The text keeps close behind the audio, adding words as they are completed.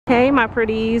Hey my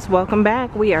pretties, welcome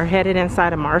back. We are headed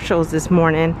inside of Marshall's this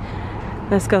morning.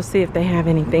 Let's go see if they have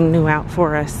anything new out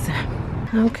for us.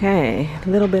 Okay, a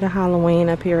little bit of Halloween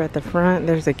up here at the front.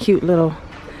 There's a cute little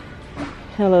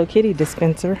Hello Kitty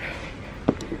dispenser.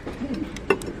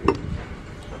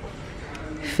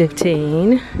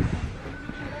 15.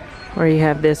 Or you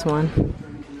have this one.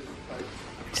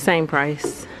 Same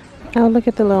price. Oh, look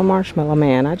at the little marshmallow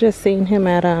man. I just seen him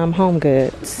at Home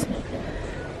Goods.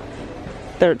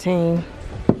 13.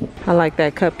 I like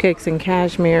that cupcakes and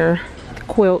cashmere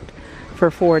quilt for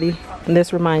 40. And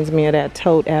this reminds me of that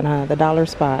tote at the dollar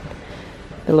spot.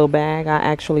 The little bag. I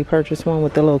actually purchased one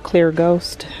with the little clear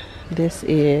ghost. This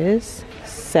is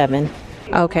 7.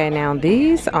 Okay, now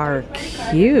these are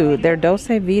cute. They're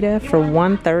Dolce Vita for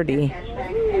 130.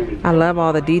 I love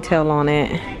all the detail on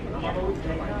it.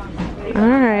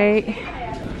 Alright.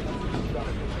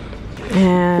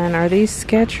 And are these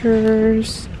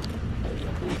Skechers?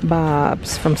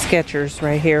 Bob's from Skechers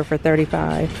right here for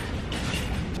 35.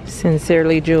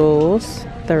 Sincerely Jules,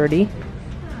 30.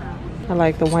 I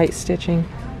like the white stitching.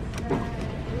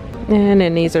 And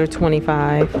then these are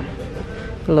 25. The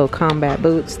little combat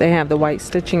boots. They have the white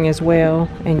stitching as well.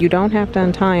 And you don't have to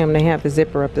untie them. They have the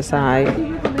zipper up the side.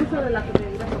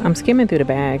 I'm skimming through the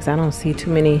bags. I don't see too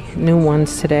many new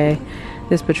ones today.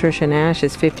 This Patricia Nash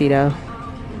is 50 though.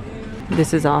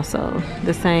 This is also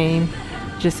the same,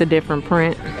 just a different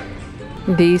print.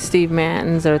 These Steve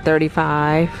Maddens are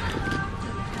 35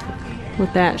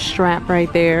 with that strap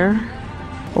right there,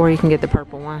 or you can get the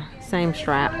purple one, same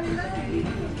strap.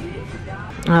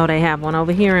 Oh, they have one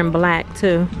over here in black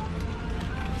too.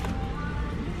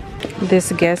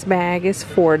 This Guess bag is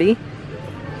 40.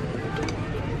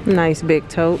 Nice big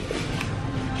tote.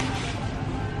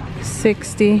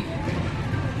 60.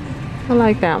 I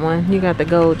like that one. You got the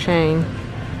gold chain.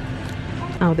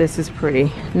 Oh, this is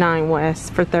pretty. 9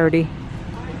 West for 30.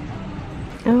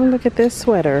 Oh, look at this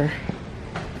sweater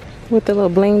with the little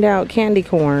blinged out candy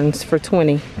corns for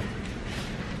 20.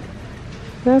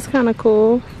 That's kind of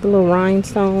cool. The little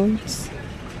rhinestones.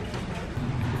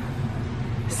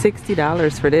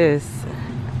 $60 for this.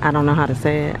 I don't know how to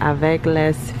say it. Avec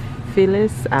les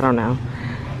filles. I don't know.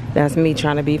 That's me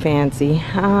trying to be fancy.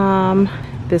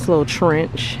 This little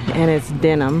trench, and it's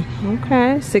denim.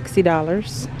 Okay,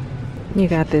 $60. You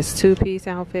got this 2-piece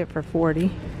outfit for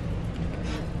 40.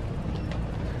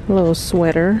 Little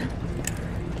sweater.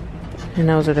 And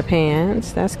those are the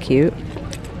pants. That's cute.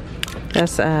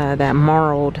 That's that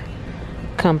Marled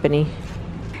company.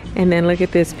 And then look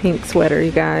at this pink sweater,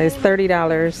 you guys.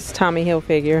 $30. Tommy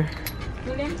Hilfiger.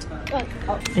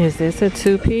 Is this a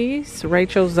 2-piece?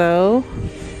 Rachel Zoe.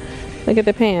 Look at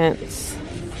the pants.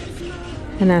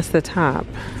 And that's the top.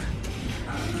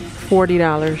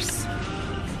 $40.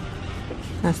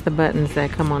 That's the buttons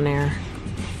that come on there.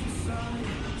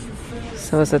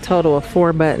 So it's a total of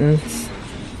 4 buttons.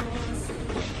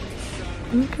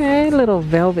 Okay, little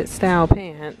velvet style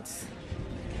pants.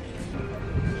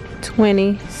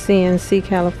 20. CNC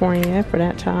California for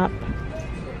that top.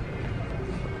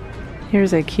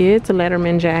 Here's a kid's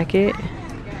Letterman jacket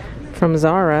from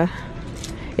Zara.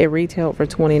 It retailed for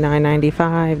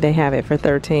 $29.95. They have it for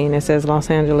 $13. It says Los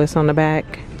Angeles on the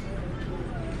back.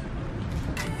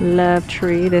 Love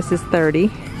Tree. This is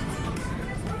 30.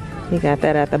 You got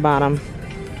that at the bottom.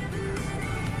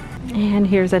 And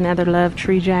here's another Love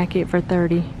Tree jacket for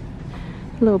 30.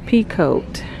 Little pea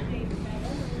coat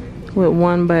with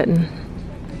 1 button.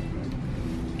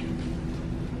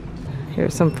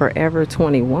 Here's some Forever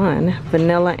 21.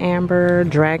 Vanilla Amber,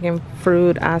 Dragon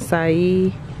Fruit,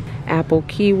 Acai, Apple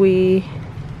Kiwi.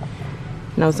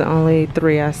 Those are only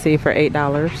 3 I see for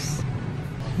 $8.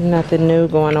 Nothing new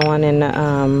going on in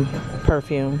the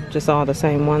perfume. Just all the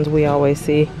same ones we always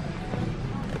see.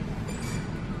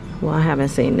 Well, I haven't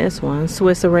seen this one.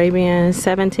 Swiss Arabian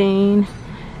 17.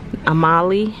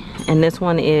 Amali. And this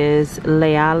one is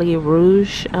Leali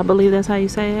Rouge. I believe that's how you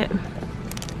say it.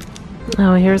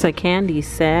 Oh, here's a candy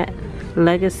set.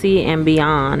 Legacy and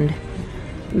Beyond.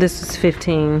 This is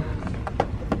 15.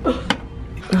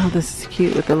 Oh, this is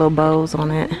cute with the little bows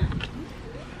on it.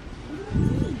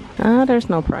 There's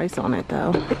no price on it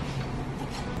though.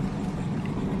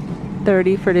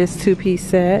 30 for this 2-piece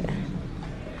set.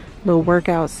 Little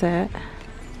workout set.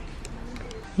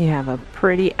 You have a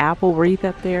pretty apple wreath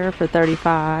up there for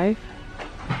 35.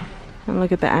 And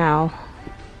look at the owl.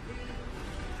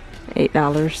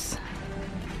 $8.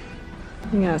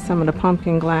 You got some of the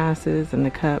pumpkin glasses and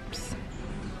the cups.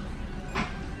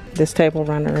 This table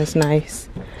runner is nice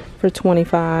for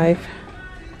 25.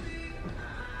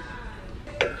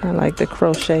 I like the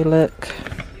crochet look.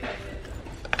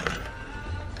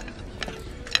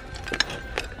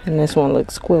 And this one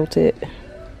looks quilted.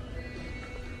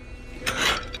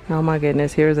 Oh my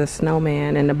goodness, here's a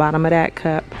snowman in the bottom of that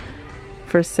cup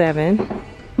for $7.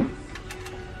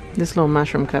 This little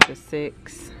mushroom cup is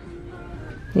 $6.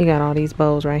 You got all these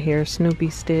bowls right here. Snoopy,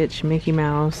 Stitch, Mickey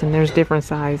Mouse, and there's different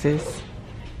sizes.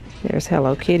 There's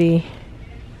Hello Kitty.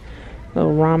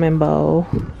 Little ramen bowl.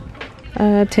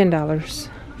 $10.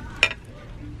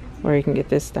 Or you can get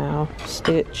this style,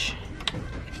 Stitch.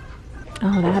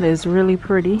 Oh, that is really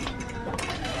pretty.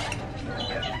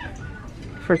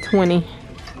 For $20.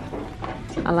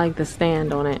 I like the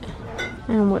stand on it.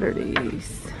 And what are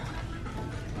these?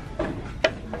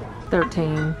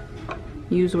 $13.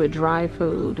 Use with dry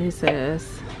food, it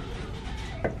says.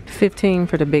 $15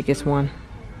 for the biggest one.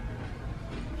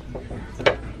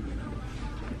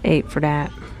 $8 for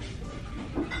that.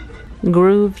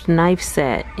 Grooved knife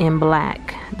set in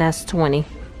black. That's $20.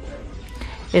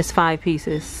 It's 5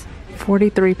 pieces.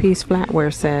 43-piece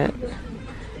flatware set.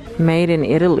 Made in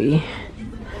Italy.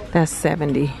 That's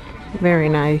 $70. Very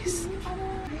nice.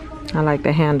 I like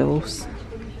the handles.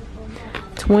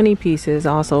 20 pieces,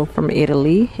 also from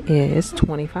Italy, is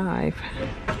 $25.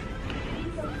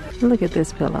 Look at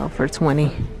this pillow for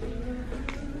 $20.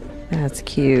 That's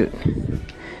cute.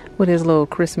 With his little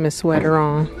Christmas sweater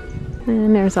on.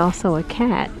 And there's also a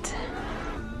cat.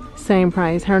 Same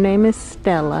price. Her name is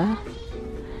Stella.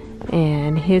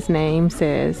 And his name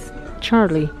says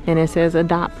Charlie. And it says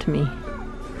adopt me.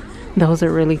 Those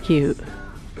are really cute.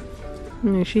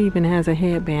 And she even has a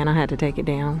headband. I had to take it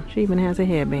down. She even has a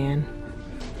headband.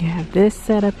 You have this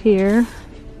set up here.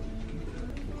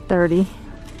 $30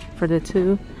 for the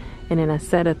 2. And then a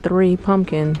set of 3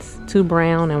 pumpkins. 2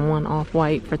 brown and 1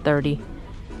 off-white for $30.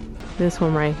 This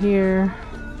one right here.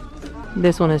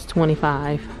 This one is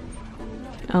 $25.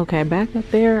 Okay, back up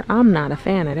there. I'm not a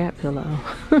fan of that pillow.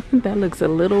 That looks a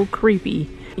little creepy.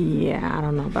 Yeah, I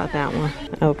don't know about that one.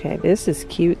 Okay, this is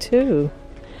cute too.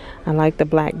 I like the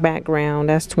black background.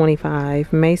 That's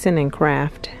 $25. Mason and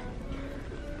Craft.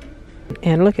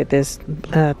 And look at this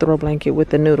throw blanket with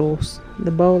the noodles.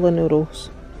 The bowl of noodles.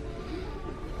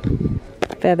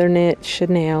 Feather knit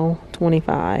Chanel,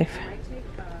 $25.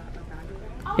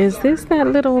 Is this that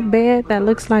little bed that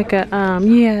looks like a,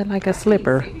 yeah, like a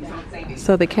slipper?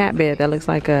 So the cat bed that looks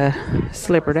like a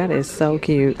slipper. That is so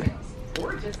cute.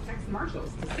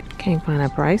 Can't find a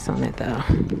price on it though.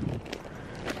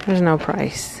 There's no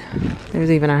price. There's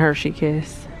even a Hershey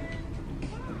Kiss.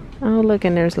 Oh, look,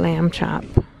 and there's lamb chop.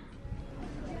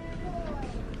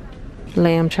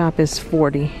 Lamb chop is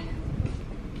 $40.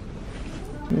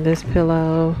 This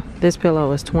pillow is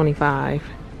 $25.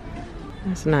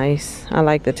 That's nice. I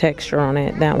like the texture on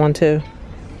it. That one too.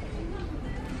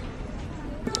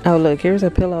 Oh, look, here's a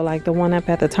pillow like the one up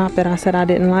at the top that I said I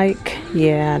didn't like.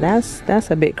 Yeah, that's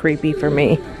a bit creepy for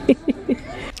me.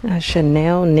 A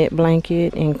Chanel knit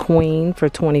blanket in Queen for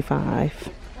 $25.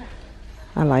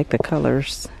 I like the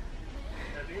colors.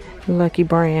 Lucky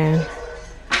brand,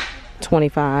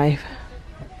 $25.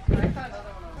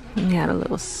 You got a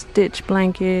little Stitch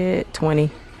blanket,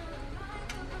 $20.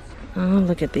 Oh,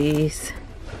 look at these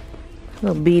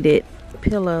little beaded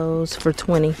pillows for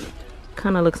 $20.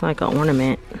 Kind of looks like an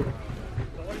ornament.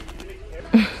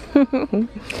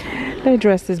 They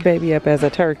dressed this baby up as a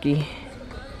turkey.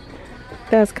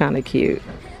 That's kind of cute.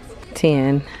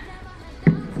 $10.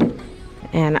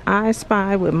 And I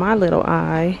spy with my little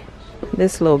eye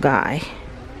this little guy.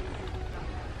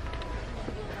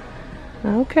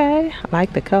 Okay, I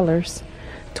like the colors.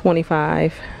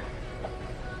 $25.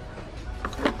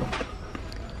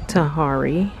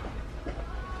 Tahari,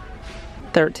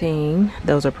 $13.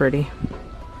 Those are pretty.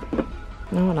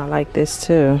 Oh, and I like this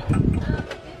too.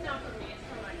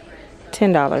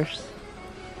 $10.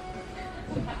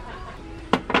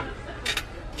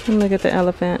 And look at the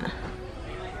elephant.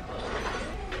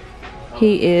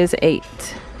 He is $8.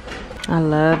 I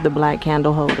love the black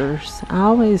candle holders. I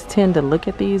always tend to look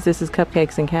at these. This is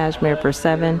Cupcakes and Cashmere for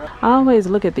 $7. I always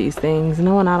look at these things,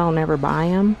 knowing I don't ever buy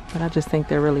them, but I just think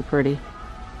they're really pretty.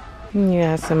 You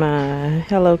got some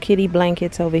Hello Kitty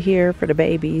blankets over here for the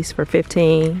babies for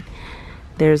 $15.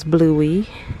 There's Bluey.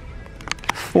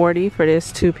 $40 for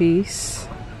this 2-piece.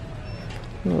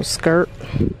 Little skirt.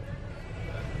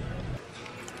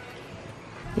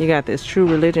 You got this True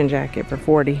Religion jacket for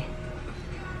 $40.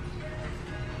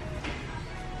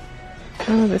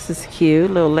 Oh, this is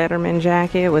cute. Little Letterman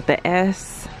jacket with the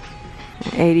S.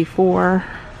 $84.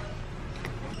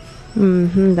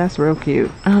 That's real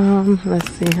cute.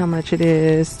 Let's see how much it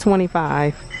is.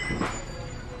 $25.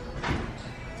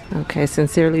 Okay,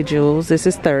 Sincerely Jules. This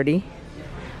is $30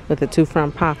 with the 2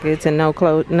 front pockets and no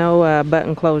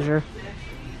button closure.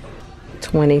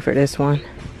 $20 for this one.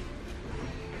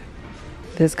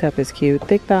 This cup is cute.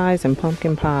 Thick thighs and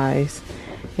pumpkin pies.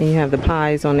 And you have the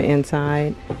pies on the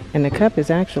inside. And the cup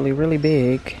is actually really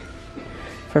big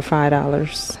for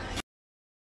 $5.